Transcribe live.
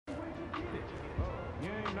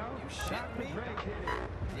shot me?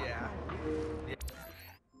 Yeah.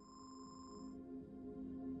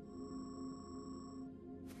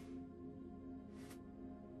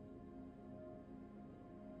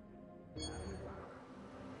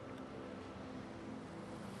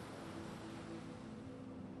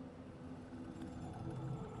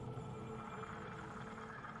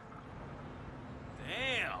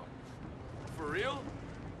 Damn! For real?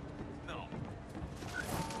 No.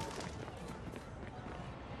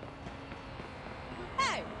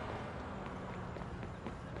 Hey!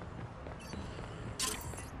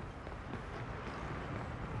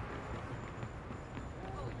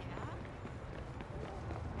 Oh, yeah?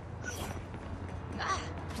 Ah!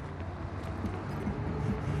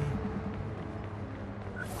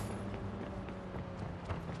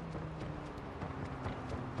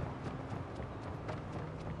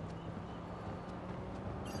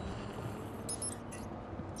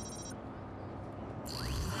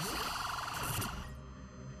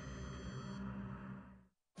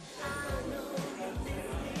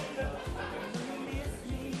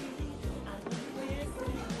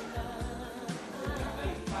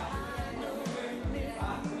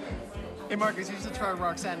 Hey Marcus, you should try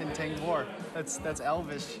Roxanne in Tank War. That's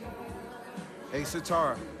Elvish. Hey,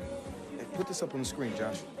 Satara. Hey, put this up on the screen,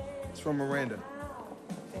 Josh. It's from Miranda.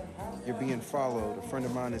 You're being followed. A friend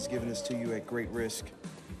of mine has given this to you at great risk.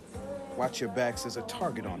 Watch your backs. There's a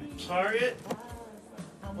target on it. Target?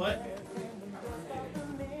 What?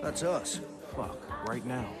 That's us. Fuck, right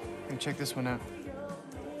now. Hey, check this one out.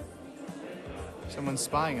 Someone's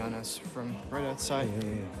spying on us from right outside.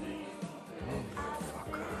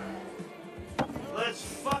 Let's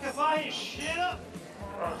fuckify his shit up!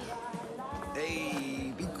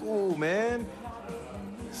 Hey, be cool, man.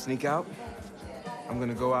 Sneak out. I'm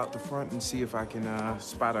gonna go out the front and see if I can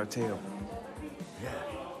spot our tail. Yeah.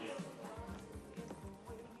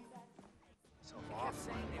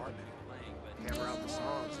 Hammer out the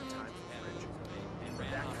songs in time for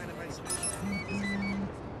that kind of isolation.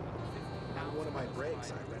 On one of my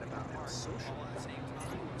breaks, I read about how socializing.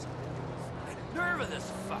 Nerve of this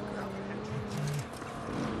fucker.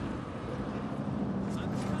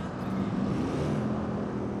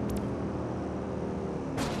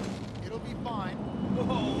 It'll be fine.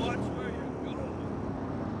 Whoa, watch where you're going.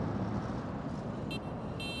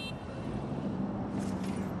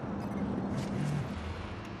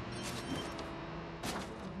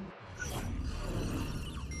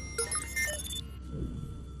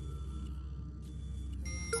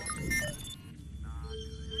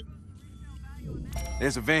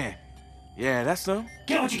 There's a van. Yeah, that's them.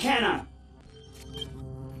 Get what you can on him!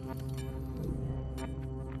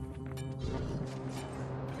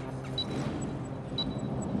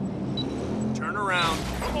 Turn around.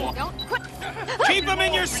 Don't quit! Keep him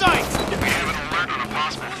in your sights! We have an alert on a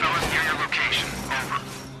possible felon near your location. Over.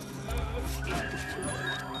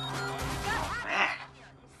 Man,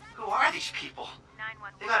 who are these people?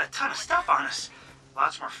 They got a ton of stuff on us.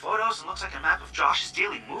 Lots more photos and looks like a map of Josh's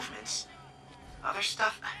daily movements. Other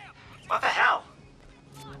stuff? What the hell?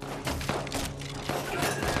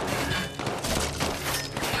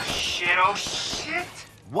 Shit, oh shit!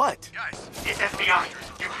 What? Guys, It's FBI.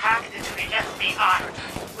 You hacked into the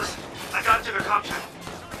FBI. Listen, I got into their comm channel.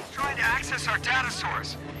 he's trying to access our data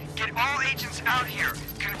source. Get all agents out here.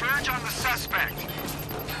 Converge on the suspect.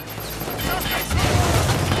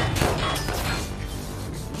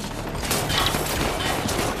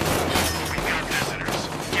 We've got visitors.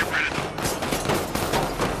 Get rid of them.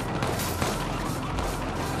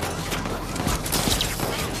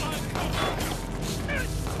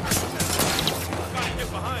 Gotta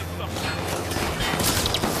get behind something.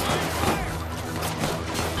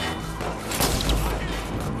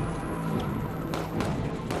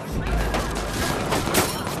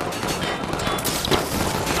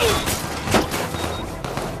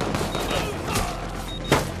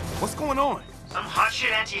 What's going on? Some hot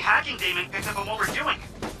shit anti-hacking demon picked up on what we're doing.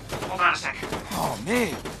 Hold on a second. Oh,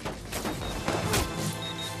 man.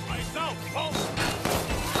 Myself, oh!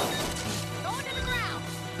 Going to the ground!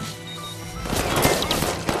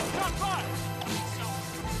 Shot fired!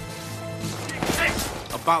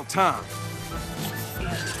 Hey, About time.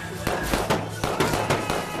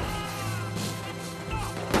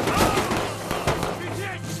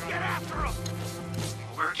 Get after him!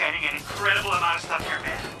 we're getting an incredible amount of stuff here,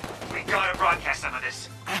 man. We gotta broadcast some of this.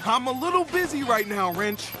 I'm a little busy right now,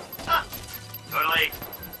 Wrench. Huh. Totally.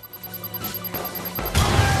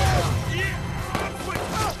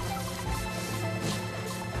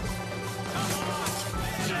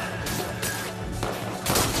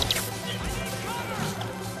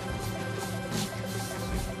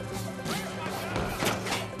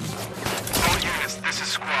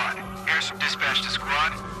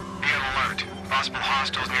 possible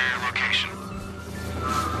hostiles near your location.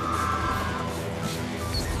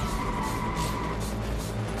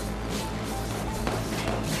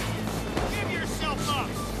 Give yourself up!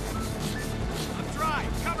 I'm dry.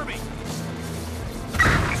 Cover me!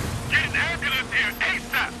 Get an ambulance here,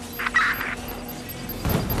 ASAP!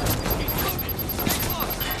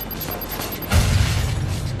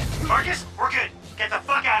 Marcus, we're good. Get the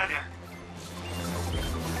fuck out of there.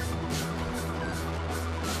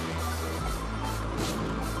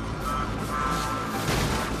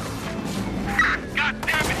 God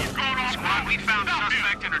damn it, he's going off. Squad, we found a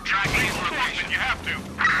suspect and are tracking his location. You have to.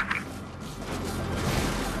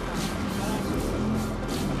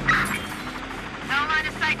 No line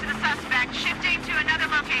of sight to the suspect. Shifting to another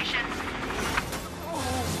location.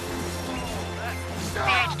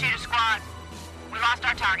 CH2 to squad. We lost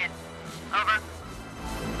our target. Over.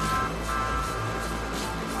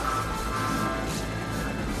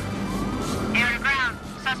 Air to ground.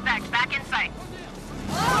 Suspect back in sight.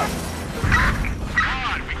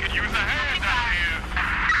 God, we could use a hand out here.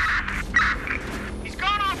 He's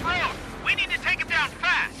gone off-road. We need to take him down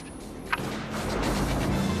fast.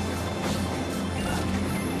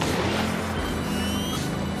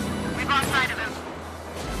 We've lost sight of him.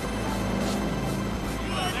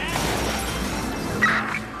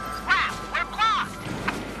 Crap, we're blocked.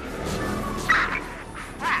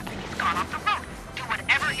 Crap, he's gone off the road. Do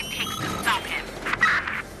whatever it takes to stop him.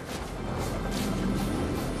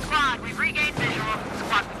 Squad, we've regained visual.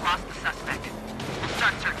 Squad, we've lost the suspect. We'll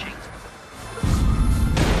start searching.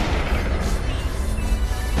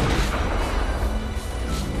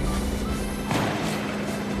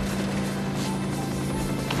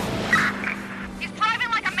 He's driving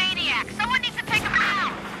like a maniac. Someone needs to take him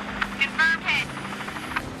down. Confirmed hit.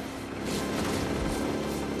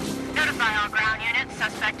 Notify all ground units.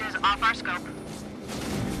 Suspect is off our scope.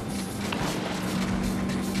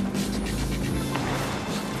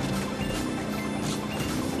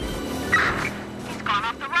 He's gone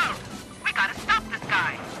off the road. We gotta stop this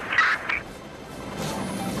guy.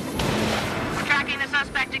 We're tracking the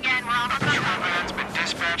suspect again. We're almost Patrol done. van's been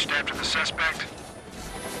dispatched after the suspect.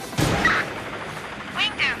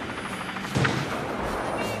 Winged him.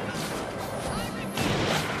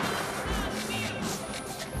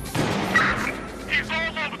 He's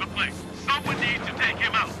all over the place. Someone needs to take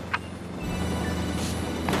him out.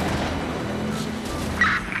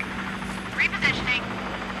 Repositioning.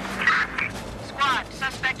 Squad,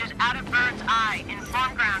 suspect is out of bird's eye.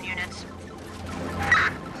 Inform ground units.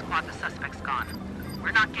 Squad, the suspect's gone.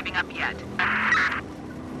 We're not giving up yet.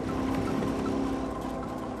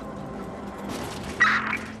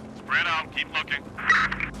 Spread out. Keep looking.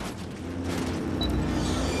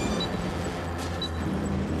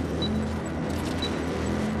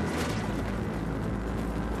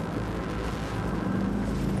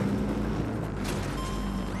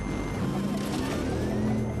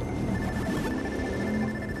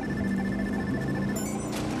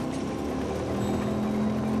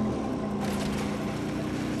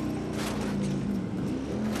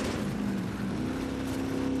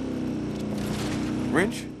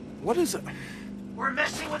 Wrench? What is it? We're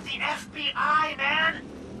messing with the FBI, man.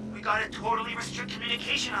 We gotta totally restrict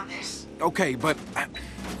communication on this. Okay, but...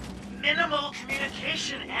 Minimal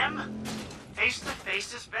communication, M.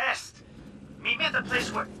 Face-to-face is best. Meet me at the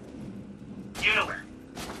place where... You know where.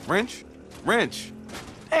 Wrench? Wrench!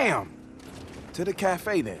 Damn! To the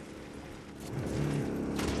cafe, then.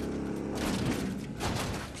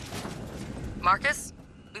 Marcus?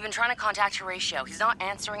 We've been trying to contact Horatio. He's not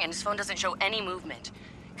answering and his phone doesn't show any movement.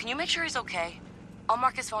 Can you make sure he's okay? I'll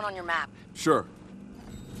mark his phone on your map. Sure.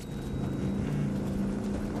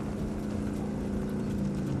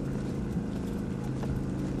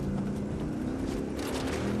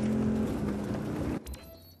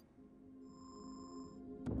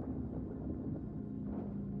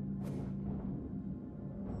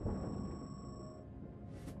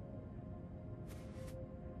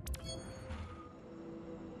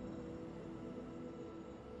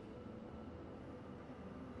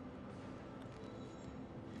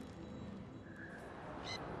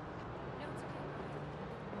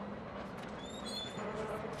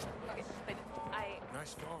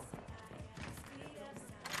 Nice phone.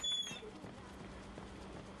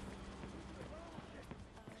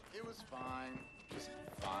 It was fine. Just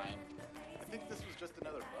fine. I think this was just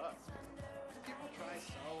another bus. People try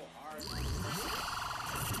so hard.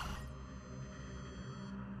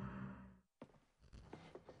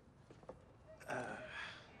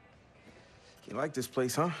 You like this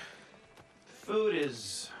place, huh? Food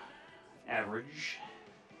is... average.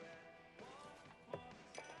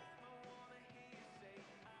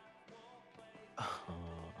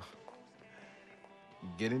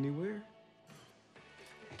 get anywhere?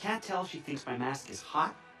 I can't tell if she thinks my mask is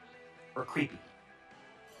hot or creepy.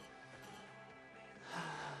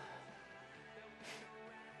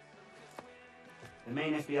 The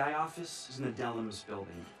main FBI office is in the Dellums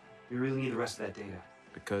building. We really need the rest of that data.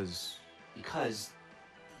 Because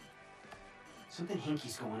something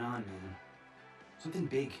hinky's going on, man. Something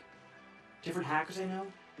big. Different hackers I know,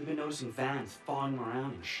 they've been noticing vans following them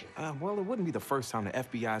around and shit. Well, it wouldn't be the first time the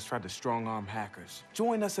FBI's tried to strong-arm hackers.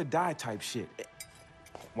 Join us or die type shit.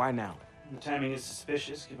 Why now? The timing is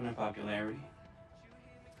suspicious, given her popularity.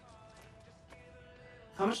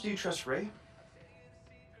 How much do you trust Ray?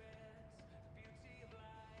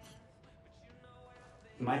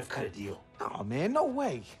 He might have cut a deal. Oh, man, no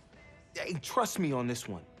way. Hey, trust me on this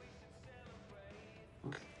one.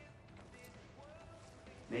 Okay.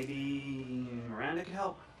 Maybe Miranda could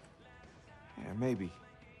help? Yeah, maybe.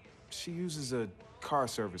 She uses a car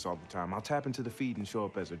service all the time. I'll tap into the feed and show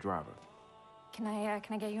up as a driver. Can I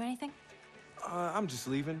get you anything? I'm just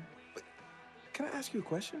leaving. But can I ask you a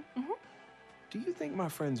question? Mm-hmm. Do you think my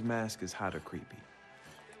friend's mask is hot or creepy?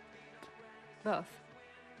 Both.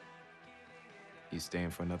 You staying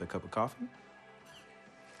for another cup of coffee?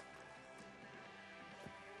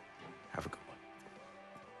 Have a good one.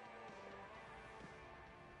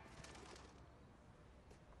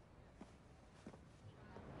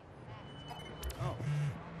 Oh.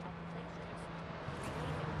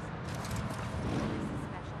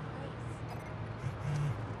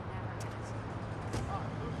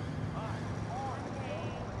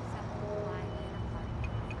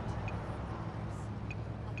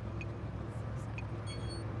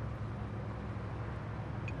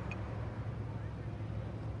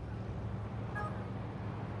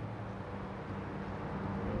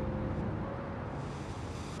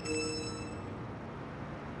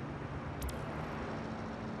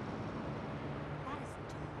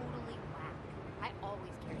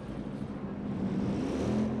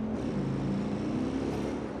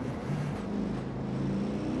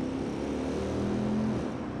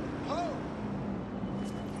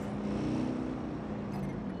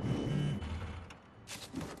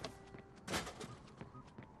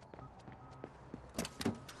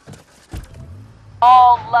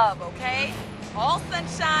 All love, okay? All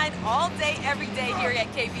sunshine, all day, every day here at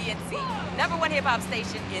KVNC. #1 hip-hop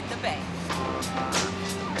station in the Bay.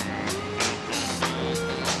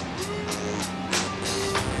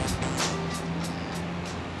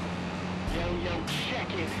 Yo, check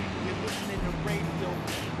it. You're listening to Radio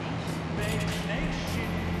Bay Nation.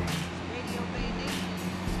 Radio Bay Nation.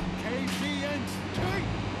 KVNC.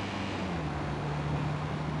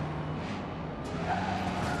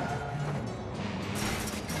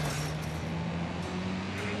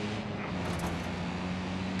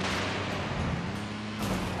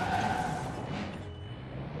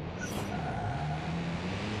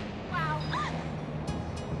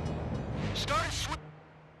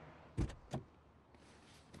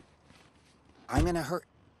 I'm in a hurry.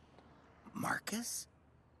 Marcus?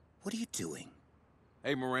 What are you doing?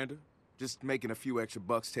 Hey, Miranda. Just making a few extra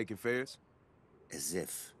bucks taking fares. As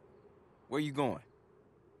if. Where you going?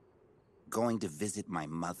 Going to visit my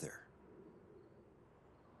mother.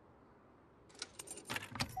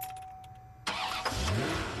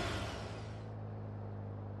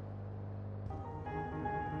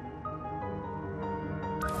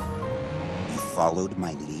 You followed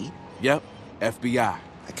my lead? Yep, FBI.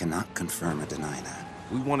 I cannot confirm or deny that.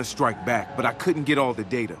 We want to strike back, but I couldn't get all the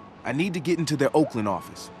data. I need to get into their Oakland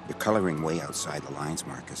office. You're coloring way outside the lines,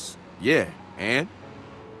 Marcus. Yeah, and?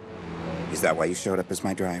 Is that why you showed up as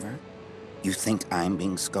my driver? You think I'm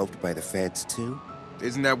being scoped by the feds, too?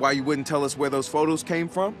 Isn't that why you wouldn't tell us where those photos came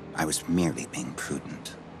from? I was merely being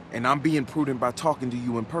prudent. And I'm being prudent by talking to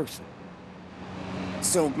you in person.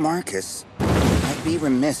 So, Marcus, I'd be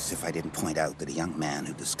remiss if I didn't point out that a young man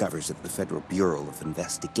who discovers that the Federal Bureau of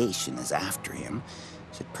Investigation is after him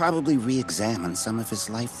should probably re-examine some of his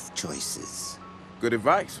life choices. Good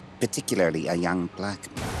advice. Particularly a young black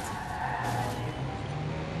man.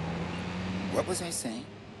 What was I saying?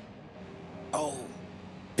 Oh,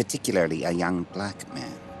 particularly a young black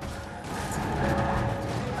man.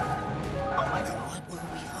 Now, what were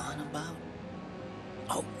we on about?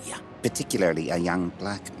 Oh, yeah. Particularly a young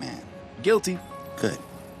black man. Guilty. Good.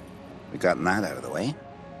 We gotten that out of the way.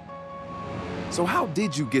 So how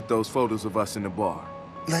did you get those photos of us in the bar?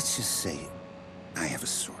 Let's just say I have a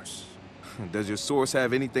source. Does your source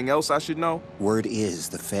have anything else I should know? Word is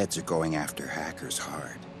the feds are going after hackers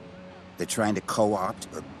hard. They're trying to co-opt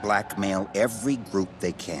or blackmail every group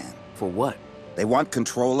they can. For what? They want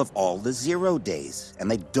control of all the 0 days,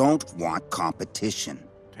 and they don't want competition.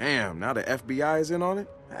 Damn, now the FBI is in on it?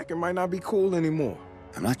 Hacking might not be cool anymore.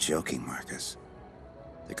 I'm not joking, Marcus.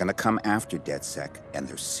 They're gonna come after DedSec, and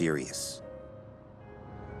they're serious.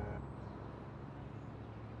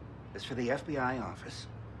 As for the FBI office,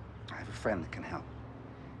 I have a friend that can help.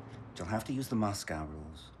 You'll have to use the Moscow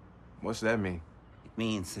rules. What's that mean? It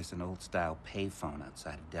means there's an old-style payphone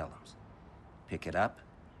outside of Dellum's. Pick it up,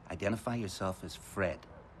 identify yourself as Fred.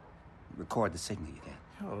 Record the signal you get.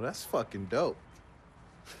 Yo, that's fucking dope.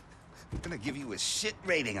 I'm gonna give you a shit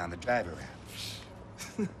rating on the driver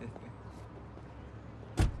app.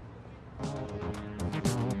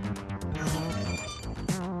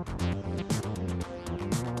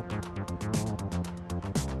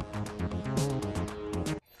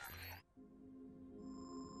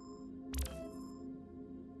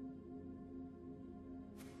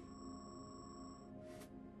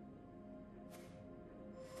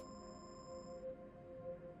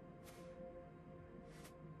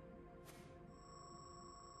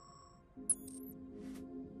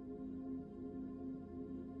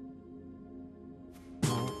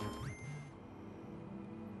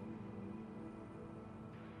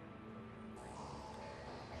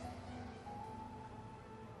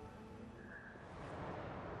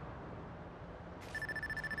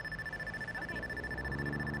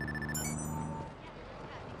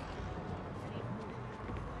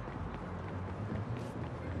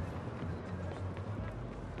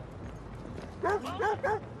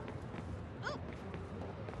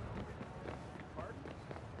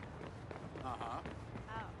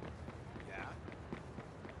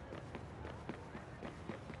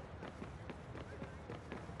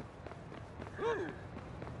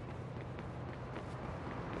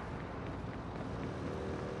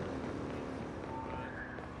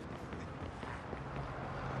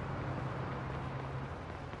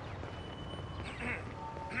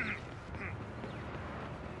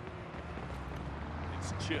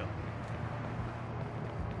 Chill.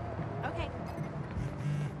 Okay.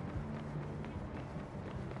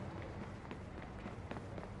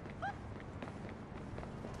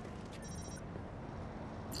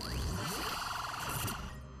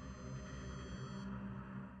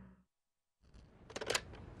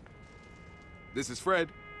 This is Fred.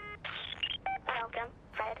 Welcome,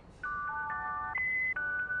 Fred.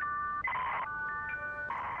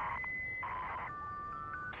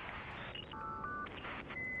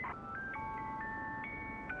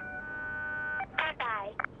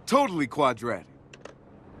 Bye-bye. Totally quadratic.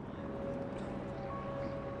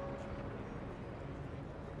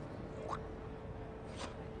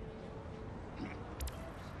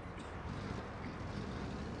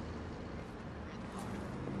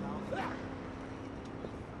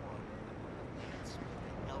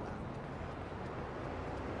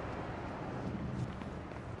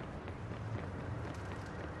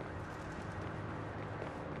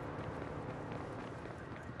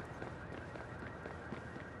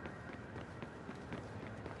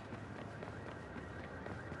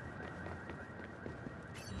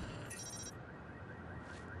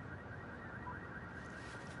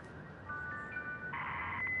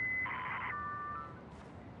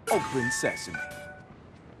 Open sesame.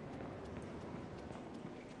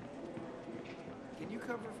 Can you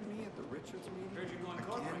cover for me at the Richards meeting? Heard you're going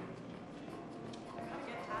corporate.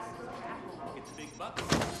 It's a big buck.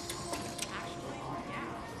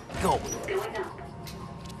 Go.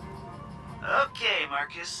 Okay,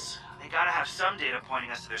 Marcus. They gotta have some data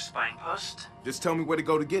pointing us to their spying post. Just tell me where to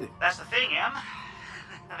go to get it. That's the thing, Em.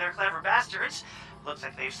 They're clever bastards. Looks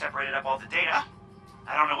like they've separated up all the data.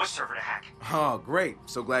 I don't know which server to hack. Oh, great.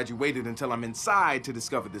 So glad you waited until I'm inside to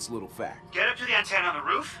discover this little fact. Get up to the antenna on the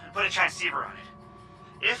roof and put a transceiver on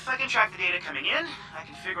it. If I can track the data coming in, I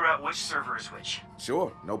can figure out which server is which.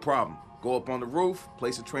 Sure, no problem. Go up on the roof,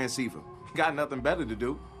 place a transceiver. Got nothing better to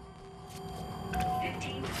do.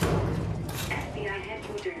 15. FBI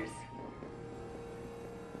headquarters.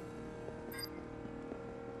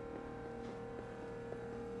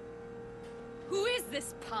 Who is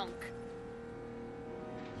this punk?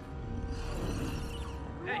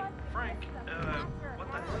 Hey, Frank, what the hell?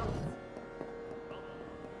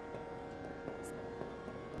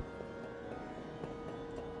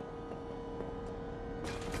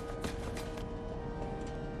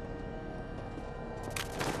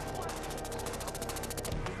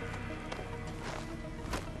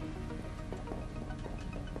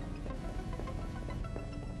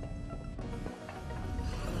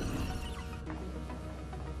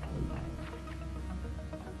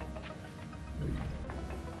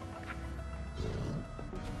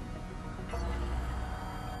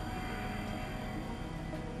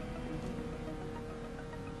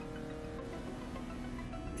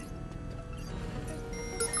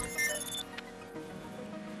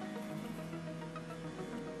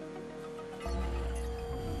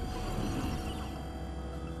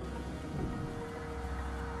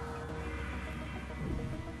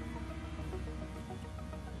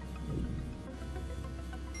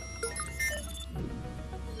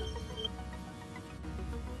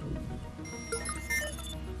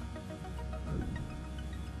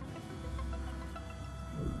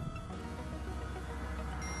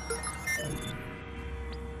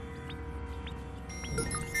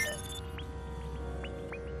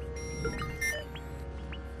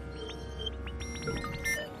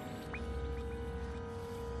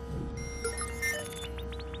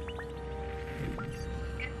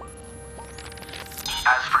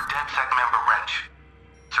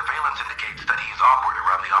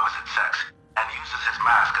 opposite sex and uses his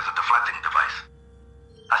mask as a deflecting device.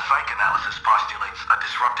 A psych analysis postulates a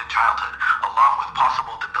disrupted childhood along with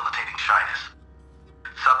possible debilitating shyness.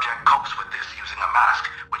 Subject copes with this using a mask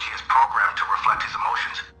which he has programmed to reflect his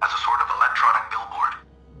emotions as a sort of electronic billboard.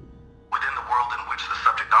 Within the world in which the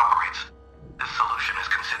subject operates, this solution is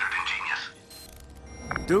considered ingenious.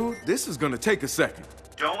 Dude, this is gonna take a second.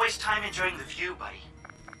 Don't waste time enjoying the view, buddy.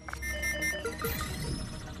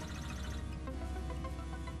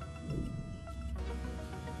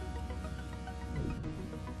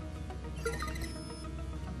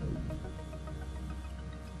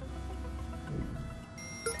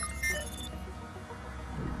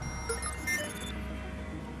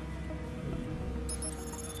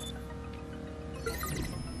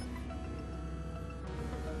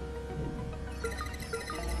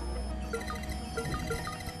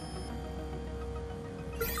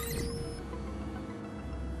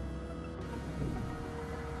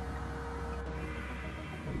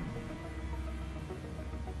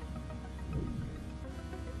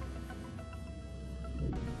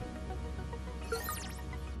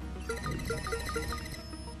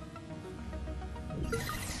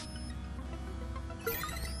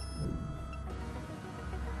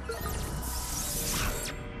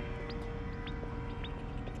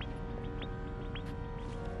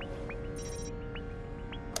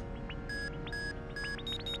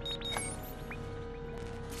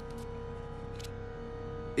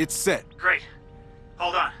 It's set. Great.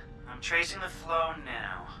 Hold on. I'm tracing the flow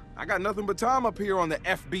now. I got nothing but time up here on the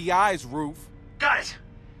FBI's roof. Got it.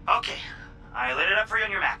 Okay. I lit it up for you on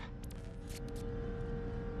your map.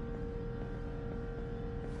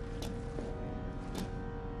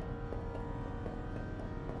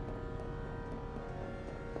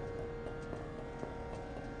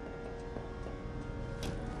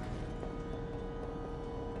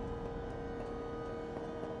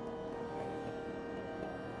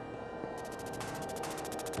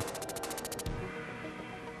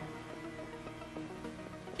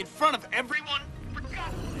 In front of everyone?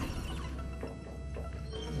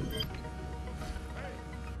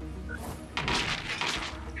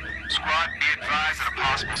 Squad, be advised that a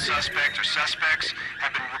possible suspect or suspects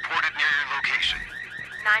have been reported near your location.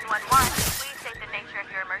 911, please state the nature of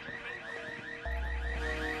your emergency.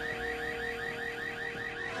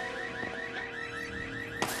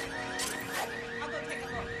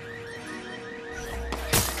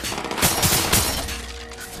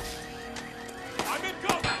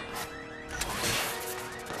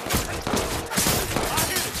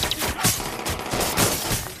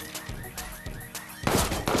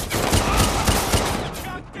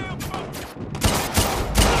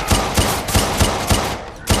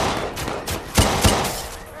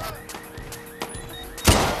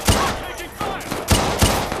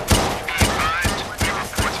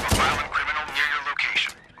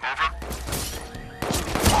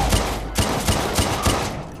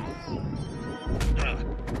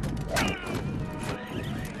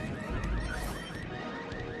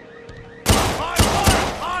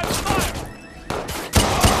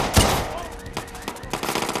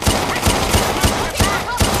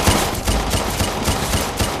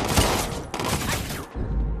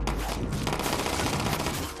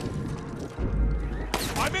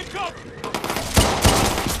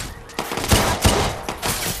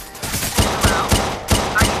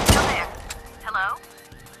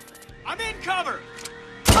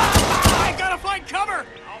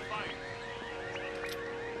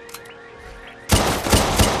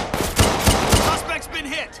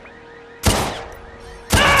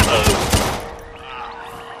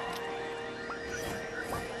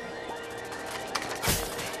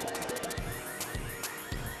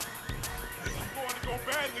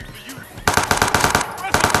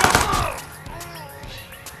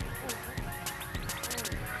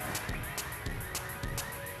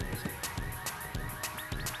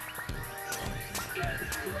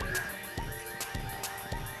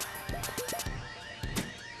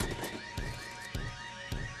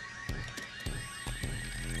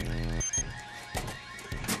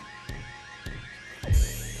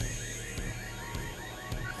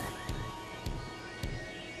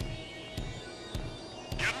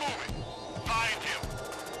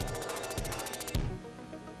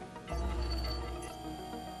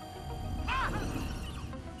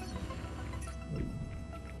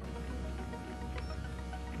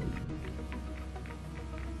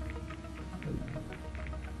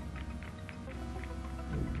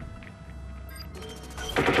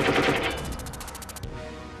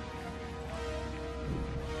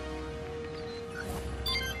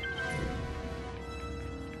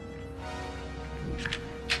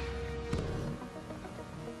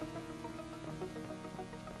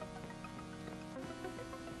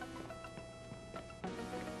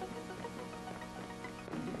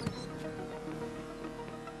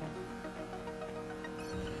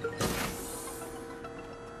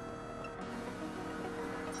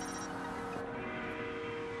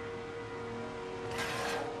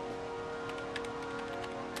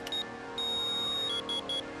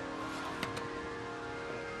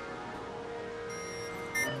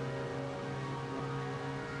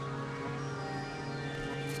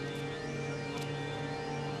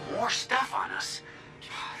 more stuff on us.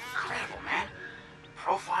 Incredible, man.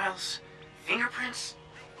 Profiles, fingerprints.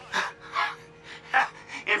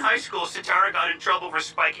 In high school, Sitara got in trouble for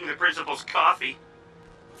spiking the principal's coffee.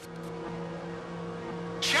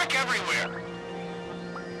 Check everywhere.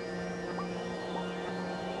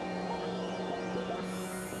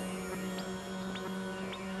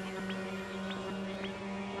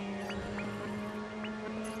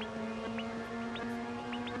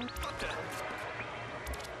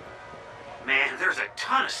 Man, there's a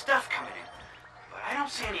ton of stuff coming in, but I don't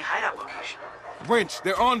see any hideout location. Wrench,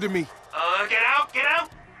 they're onto me. Get out, get out!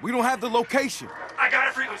 We don't have the location. I got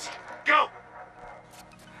a frequency. Go!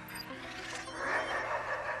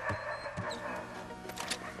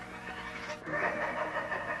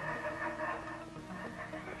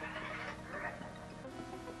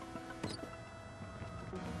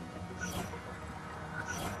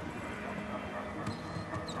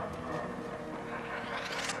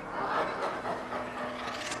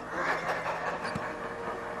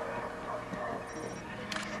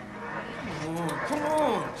 Come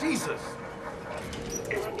on, Jesus.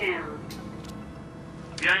 Going down.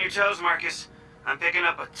 Be on your toes, Marcus. I'm picking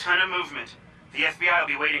up a ton of movement. The FBI will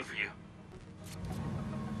be waiting for you.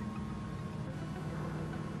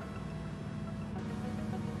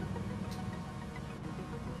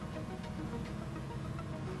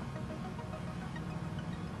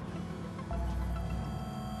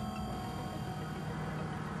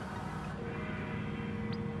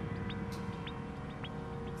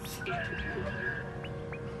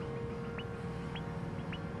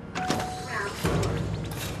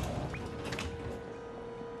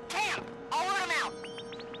 Damn! I'll run him out!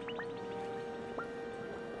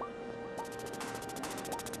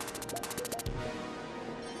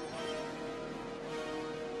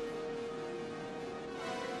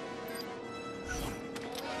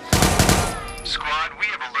 Squad, we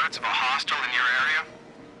have alerts of a hostile in your area.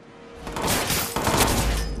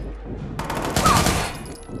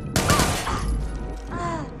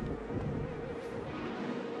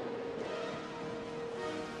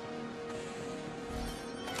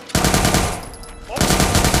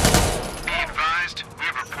 Be advised, we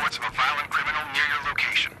have reports of a violent criminal near your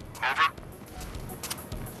location. Over.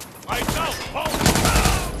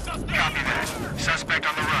 Copy that. Suspect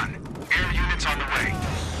on the run. Air units on the way.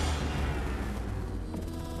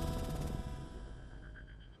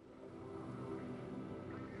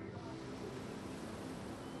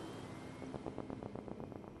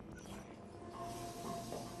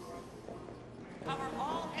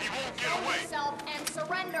 He won't get away. Yourself and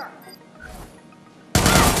surrender.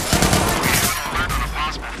 Alert on a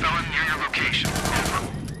possible felon near your location. Over.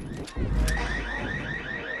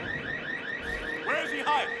 Where is he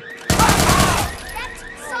hiding? Get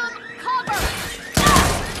some cover.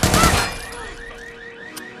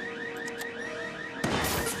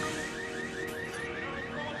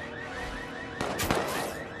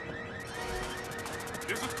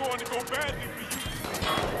 This is going to go badly for you.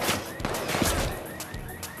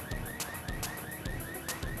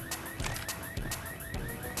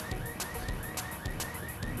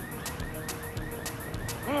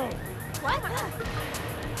 What?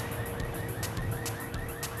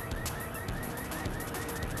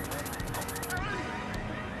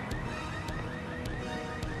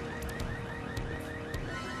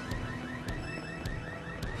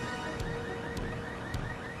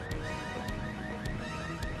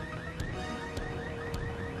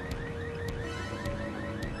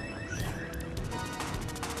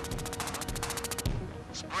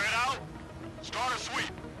 Spread out. Start a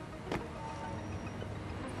sweep.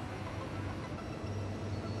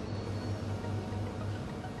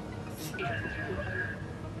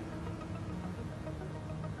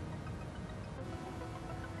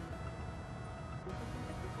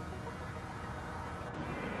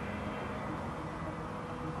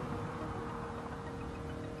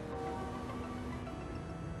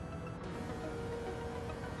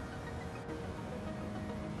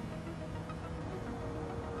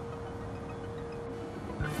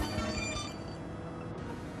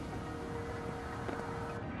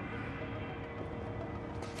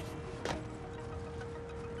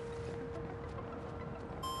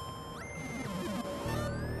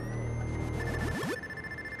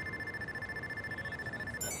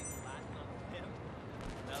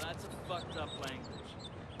 Now that's a fucked up language.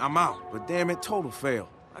 I'm out, but damn it, total fail.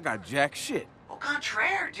 I got jack shit. Au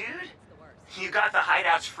contraire, dude. You got the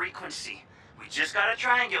hideout's frequency. We just gotta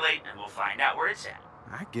triangulate, and we'll find out where it's at.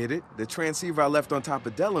 I get it. The transceiver I left on top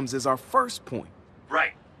of Dellum's is our first point.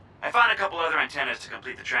 Right. I found a couple other antennas to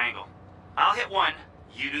complete the triangle. I'll hit one,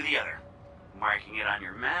 you do the other. Marking it on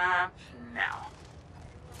your map now.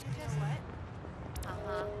 Just what?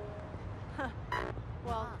 Uh-huh.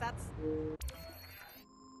 Well, that's...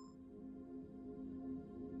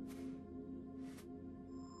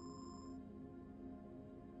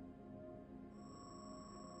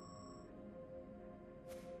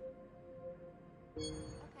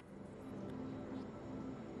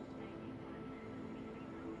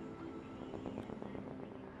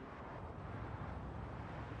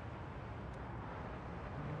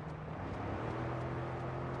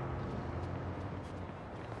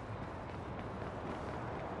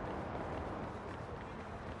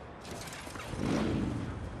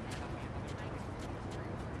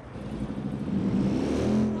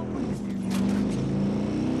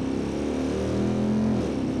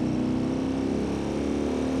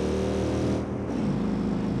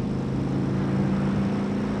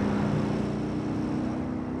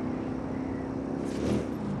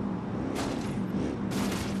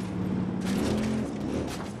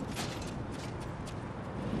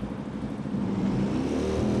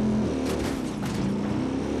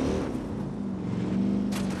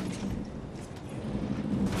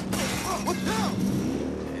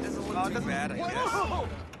 Too bad, I guess. A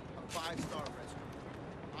 5-star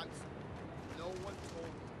restaurant. No one told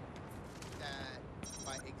me that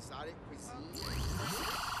by exotic cuisine.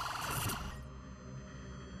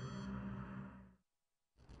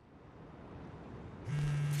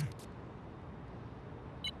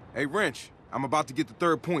 Hey, Wrench, I'm about to get the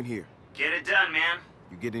third point here. Get it done, man.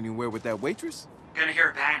 You get anywhere with that waitress? Gonna hear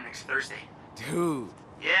her back next Thursday. Dude.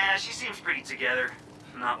 Yeah, she seems pretty together.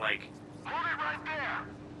 Not like... Hold it right there!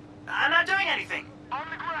 I'm not doing anything. On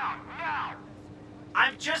the ground, now!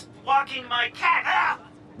 I'm just walking my cat. Ah!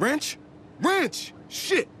 Wrench? Wrench!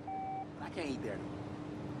 Shit! I can't eat there.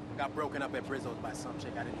 Got broken up at Brizzo's by some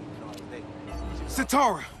chick I didn't even know I was dating.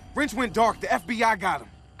 Sitara! Wrench went dark. The FBI got him.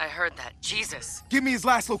 I heard that. Jesus. Give me his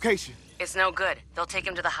last location. It's no good. They'll take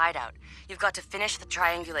him to the hideout. You've got to finish the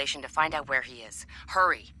triangulation to find out where he is.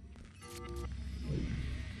 Hurry.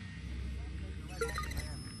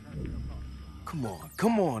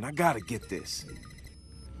 Come on, I gotta get this.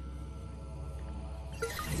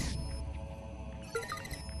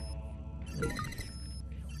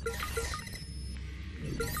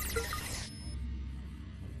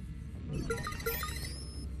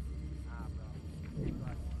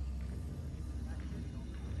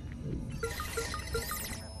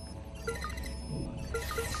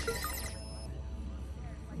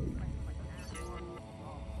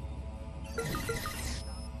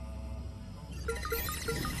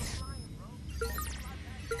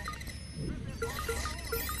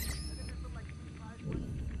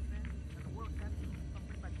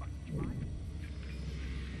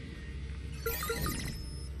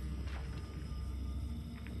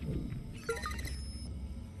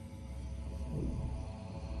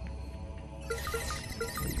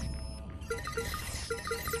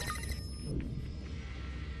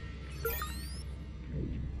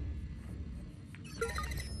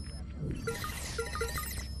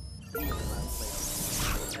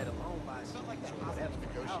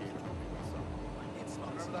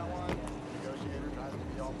 Remember that one? Negotiator tries to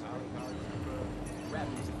be all power. Rap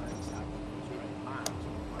music might stop.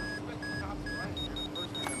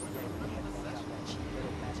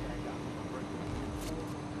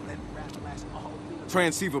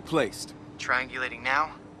 Transceiver placed. Triangulating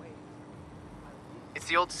now. It's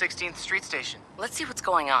the old 16th Street station. Let's see what's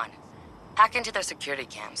going on. Hack into their security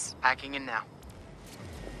cams. Hacking in now.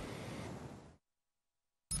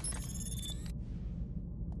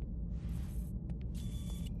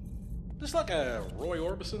 This like a Roy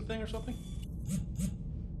Orbison thing or something?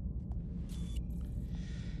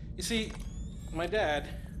 You see, my dad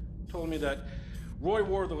told me that Roy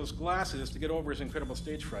wore those glasses to get over his incredible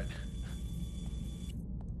stage fright.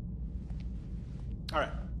 All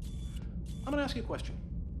right, I'm gonna ask you a question.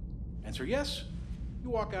 Answer yes, you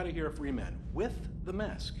walk out of here a free man with the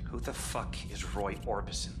mask. Who the fuck is Roy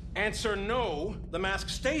Orbison? Answer no, the mask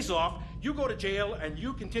stays off, you go to jail, and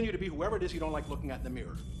you continue to be whoever it is you don't like looking at in the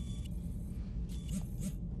mirror.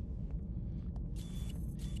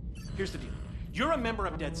 Here's the deal. You're a member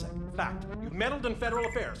of DedSec. Fact. You've meddled in federal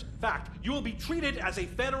affairs. Fact. You will be treated as a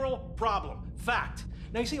federal problem. Fact.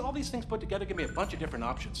 Now, you see, all these things put together give me a bunch of different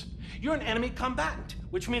options. You're an enemy combatant,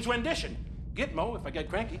 which means rendition. Gitmo if I get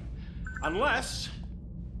cranky. Unless...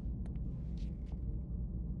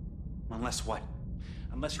 Unless what?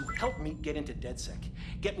 Unless you help me get into DedSec.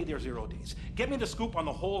 Get me their 0 days. Get me the scoop on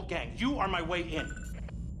the whole gang. You are my way in.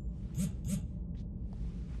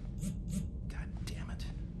 God damn it.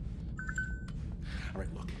 All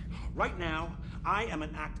right, look. Right now, I am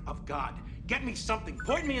an act of God. Get me something.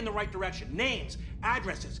 Point me in the right direction. Names,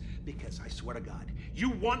 addresses. Because I swear to God, you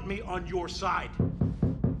want me on your side.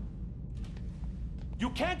 You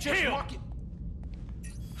can't just walk it.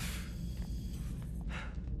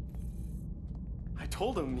 I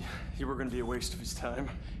told him you were going to be a waste of his time.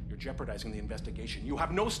 You're jeopardizing the investigation. You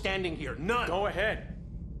have no standing here. None. Go ahead.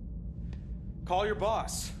 Call your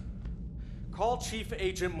boss. Call Chief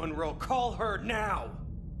Agent Monroe. Call her now.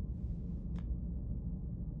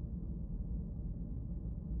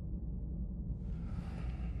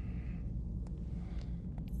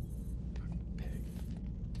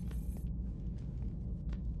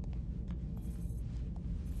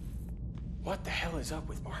 What the hell is up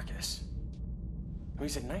with Marcus? I mean,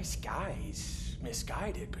 he's a nice guy. He's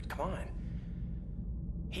misguided, but come on.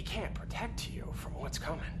 He can't protect you from what's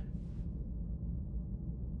coming.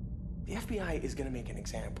 The FBI is gonna make an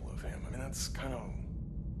example of him. I mean, that's kind of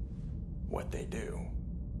what they do.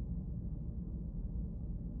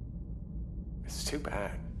 It's too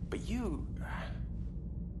bad. But you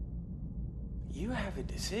have a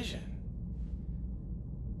decision.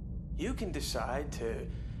 You can decide to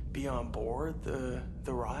be on board the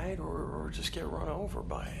ride or just get run over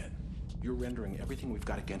by it. You're rendering everything we've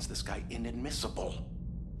got against this guy inadmissible.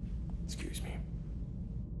 Excuse me.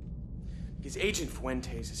 Because Agent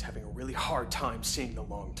Fuentes is having a really hard time seeing the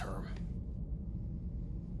long term.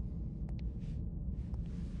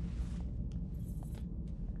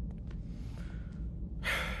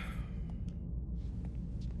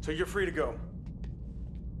 So you're free to go.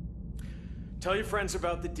 Tell your friends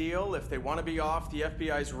about the deal. If they want to be off the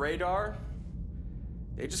FBI's radar,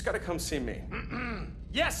 they just gotta come see me.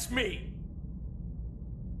 Yes, me!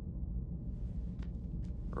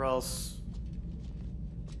 Or else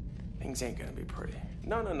things ain't gonna be pretty.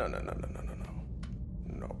 No.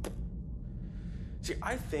 See,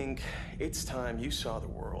 I think it's time you saw the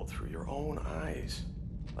world through your own eyes,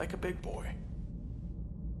 like a big boy.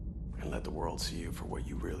 And let the world see you for what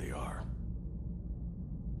you really are.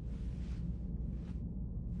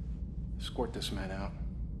 Escort this man out.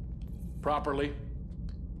 Properly.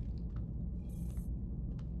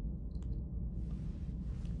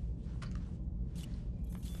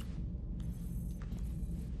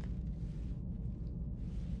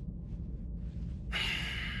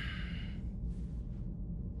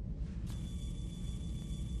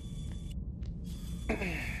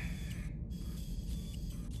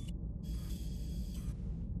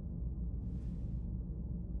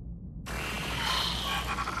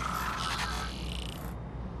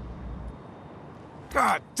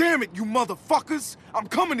 God damn it, you motherfuckers! I'm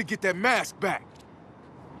coming to get that mask back.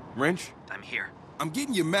 Wrench? I'm here. I'm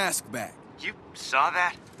getting your mask back. You saw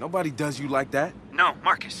that? Nobody does you like that. No,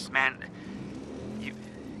 Marcus, man.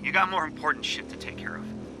 You got more important shit to take care of.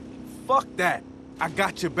 Fuck that. I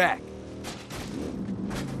got your back.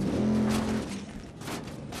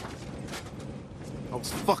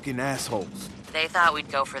 Those fucking assholes. They thought we'd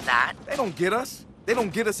go for that? They don't get us. They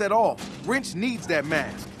don't get us at all. Wrench needs that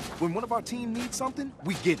mask. When one of our team needs something,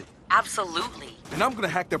 we get it. Absolutely. And I'm gonna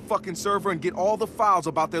hack their fucking server and get all the files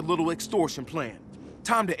about their little extortion plan.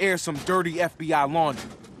 Time to air some dirty FBI laundry.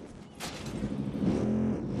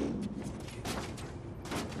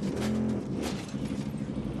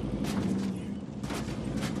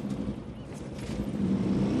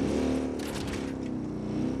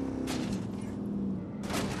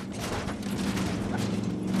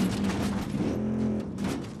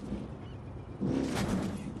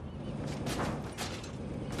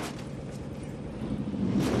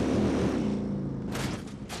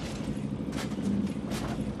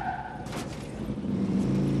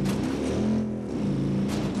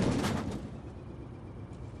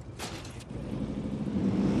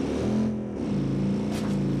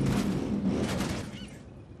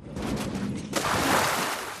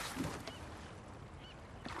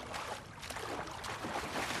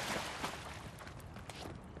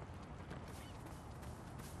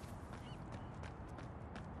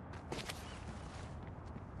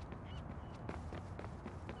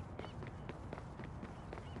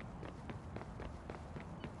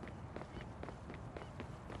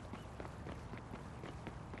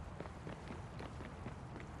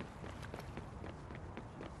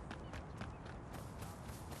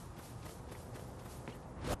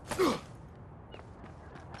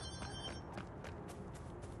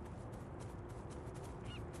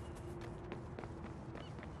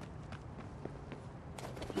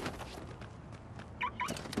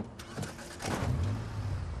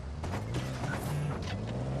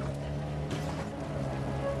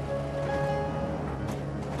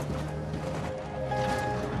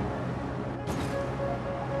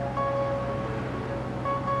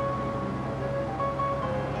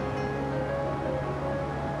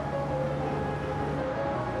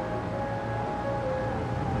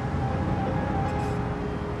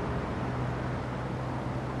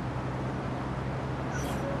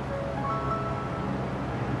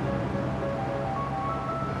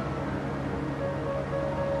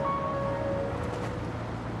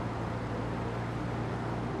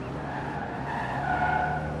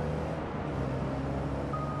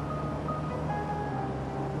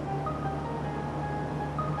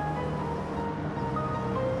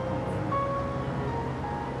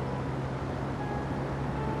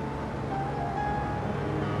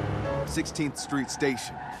 16th Street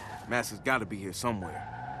Station. Master's gotta be here somewhere.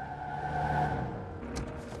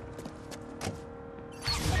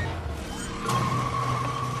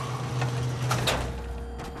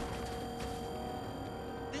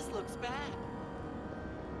 This looks bad.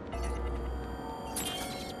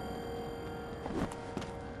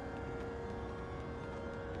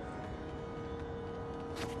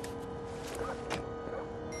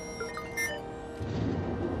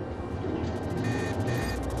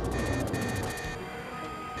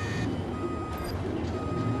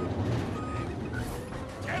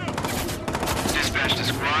 Dispatch to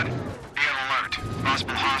squad. Be on alert.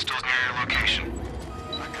 Possible hostiles near your location.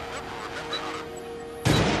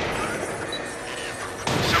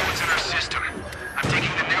 Someone's in our system. I'm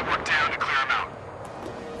taking the network down to clear them out.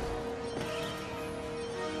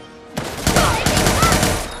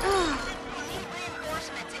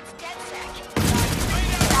 Reinforcements, it's DedSec.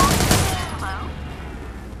 Hello?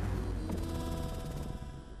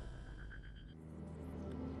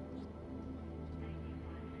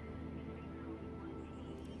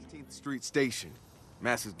 16th Street Station.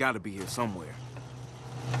 Master's gotta be here somewhere.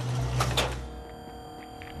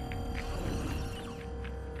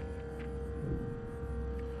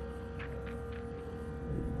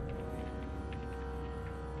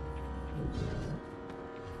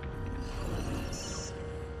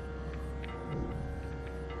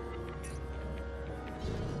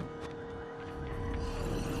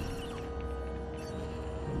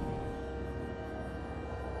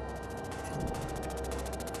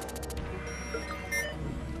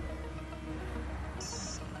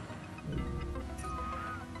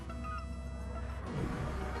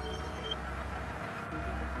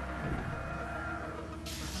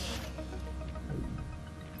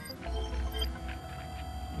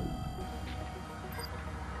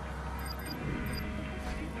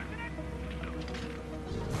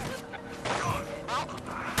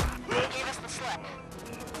 They gave us the slip.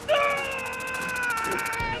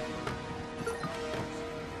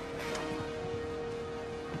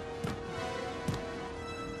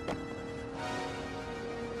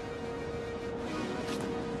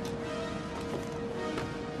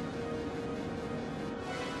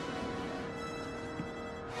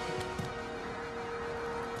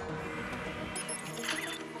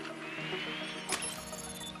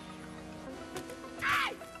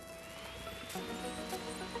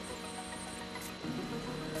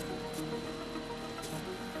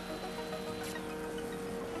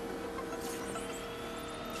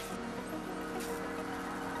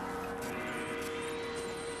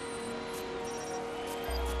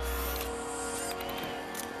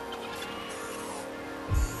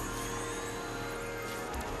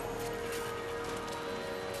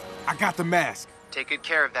 I got the mask. Take good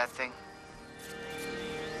care of that thing.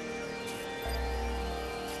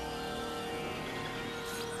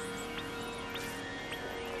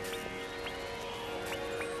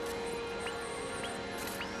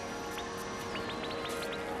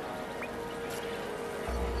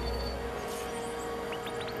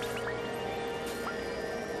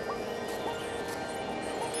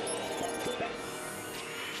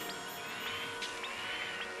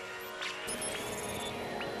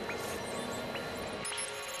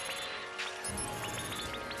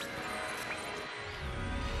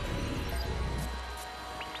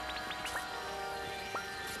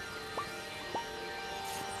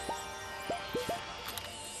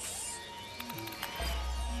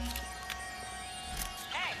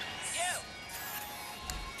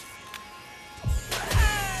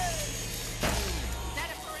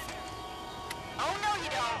 Oh, no, you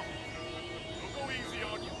don't. Don't go easy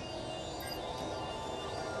on you.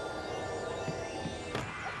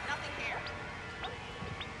 Nothing here.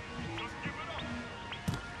 Just give it up.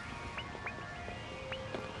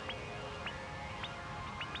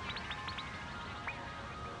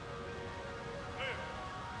 Hey,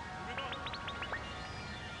 moving on.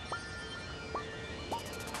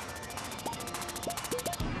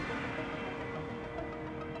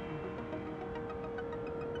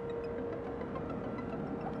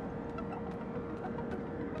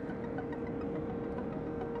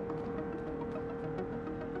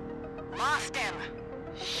 Lost him.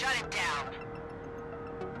 Shut it down.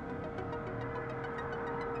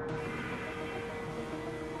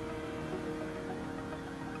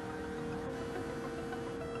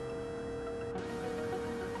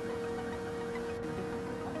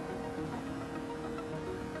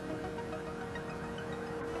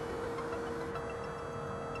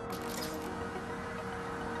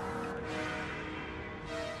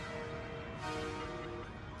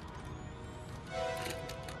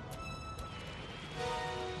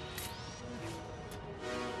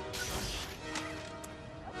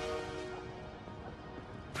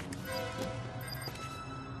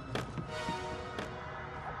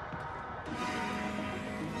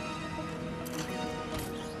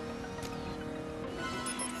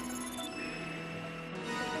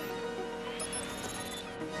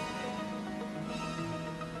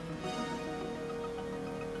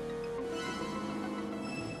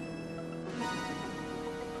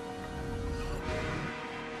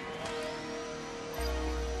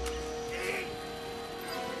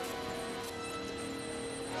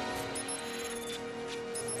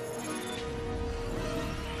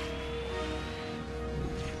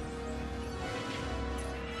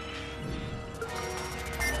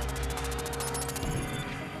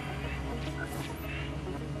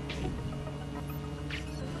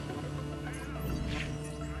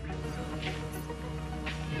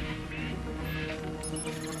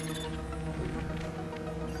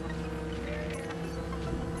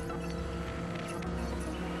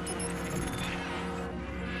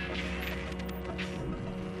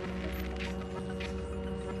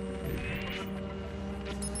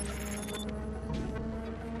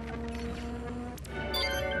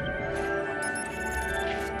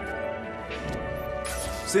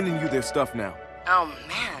 Sending you their stuff now. Oh,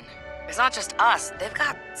 man. It's not just us. They've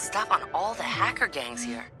got stuff on all the hacker gangs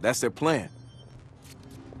here. That's their plan.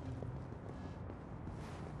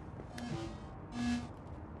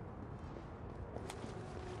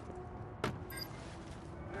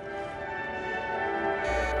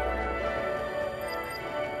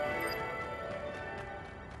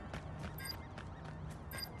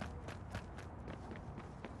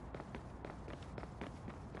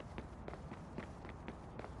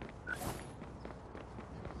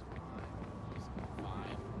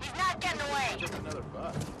 He's not getting away. Just another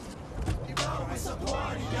bus. It's a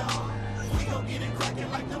party, y'all. We gon' get it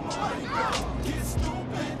crackin' like the Mardi Gras. Get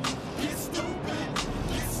stupid, get stupid,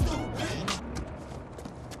 get stupid.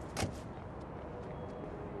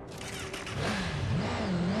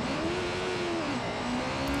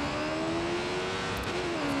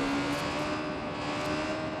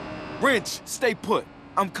 Wrench, stay put.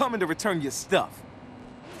 I'm coming to return your stuff.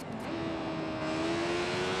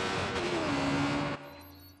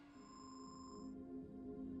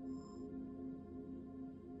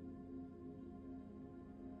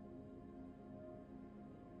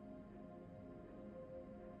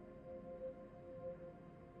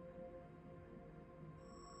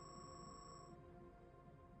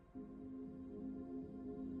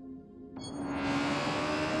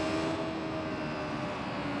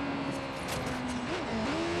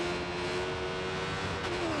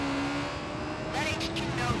 That HQ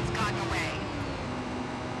node's gotten away.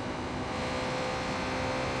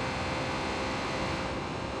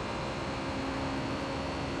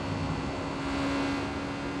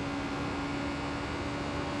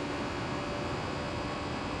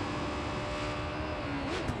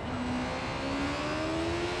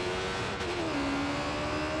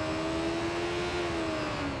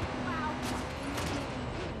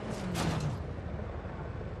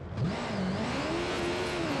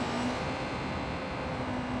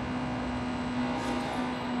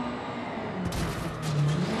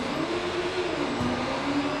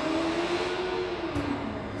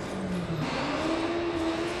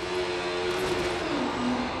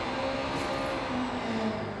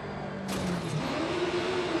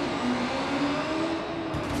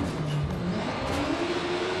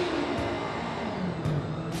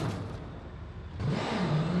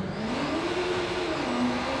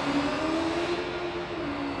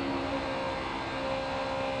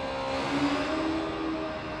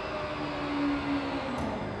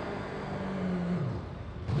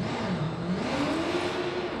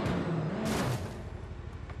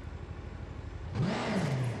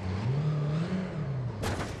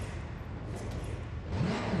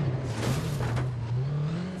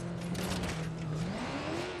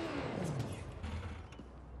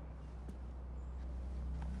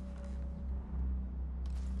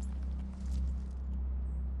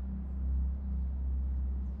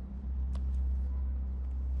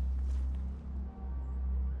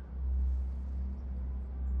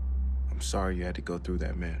 I'm sorry you had to go through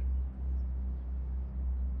that, man.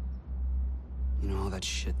 You know all that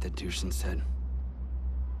shit that Dearson said?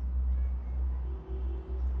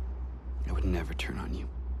 I would never turn on you.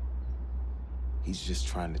 He's just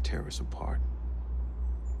trying to tear us apart.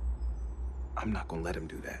 I'm not gonna let him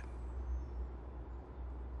do that.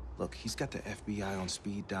 Look, he's got the FBI on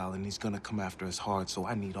speed dial and he's gonna come after us hard, so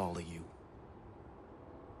I need all of you.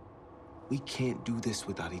 We can't do this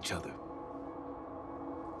without each other.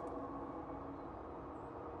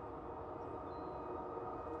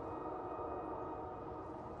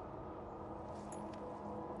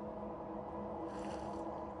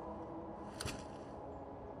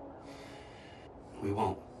 We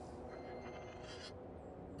won't.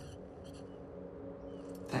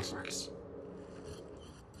 Thanks, Marcus.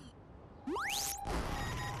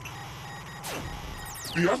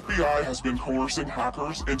 The FBI has been coercing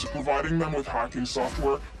hackers into providing them with hacking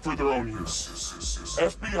software for their own use.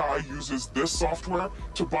 FBI uses this software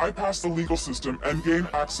to bypass the legal system and gain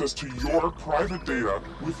access to your private data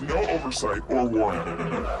with no oversight or warning.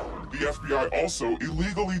 The FBI also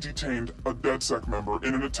illegally detained a DedSec member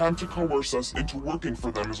in an attempt to coerce us into working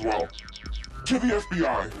for them as well. To the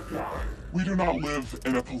FBI, we do not live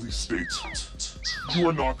in a police state. You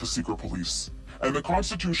are not the secret police. And the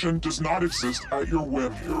Constitution does not exist at your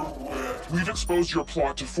whim. We've exposed your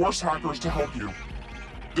plot to force hackers to help you.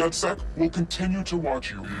 DedSec will continue to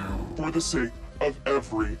watch you for the sake of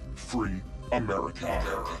every free American.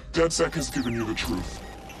 DedSec has given you the truth.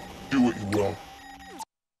 Do what you will.